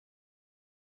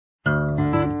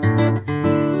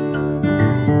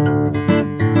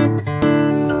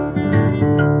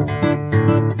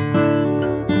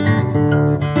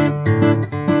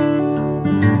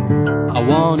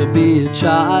wanna be a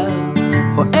child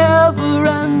forever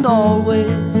and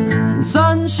always, in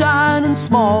sunshine and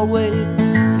small ways,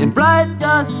 in bright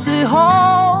dusty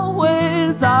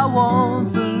hallways. I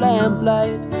want the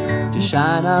lamplight to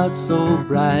shine out so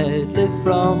brightly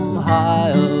from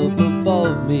high up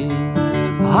above me,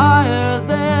 higher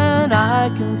than I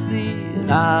can see.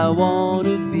 And I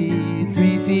wanna be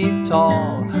 3 feet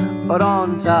tall, but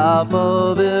on top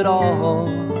of it all,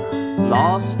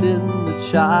 lost in the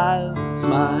Childsmiles.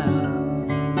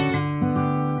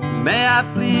 May I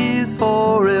please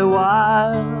for a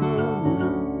while,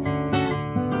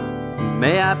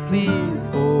 may I please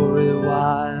for a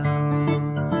while.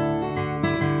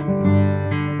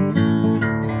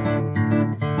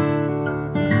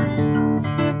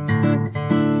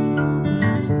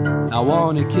 I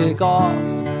wanna kick off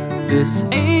this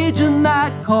age and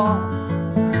that cough,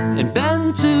 and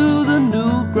bend to the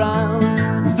new ground,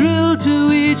 thrill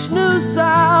to each new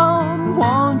sound.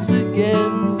 Once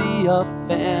again be up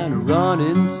and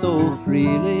running so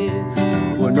freely,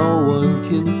 where no one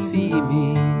can see me.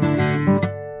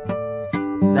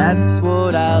 That's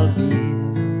what I'll be,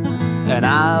 and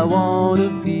I wanna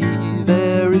be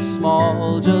very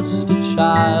small, just a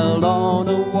child on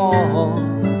a wall,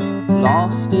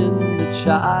 lost in the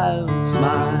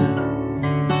Childsmiles.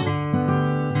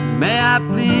 May I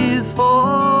please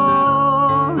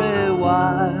for a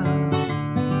while,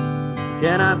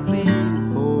 can I please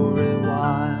for a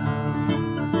while?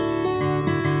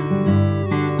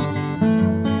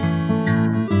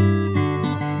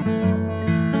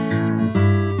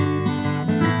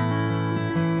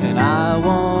 And I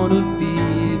wanna be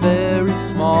very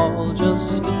small,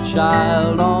 just a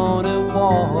child on a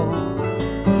wall,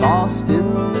 lost in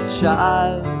the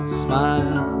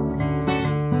Childsmiles.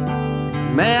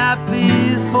 May I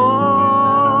please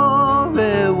for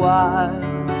a while,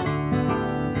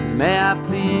 may I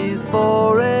please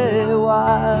for a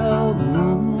while,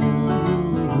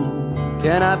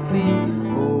 can I please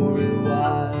for a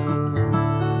while?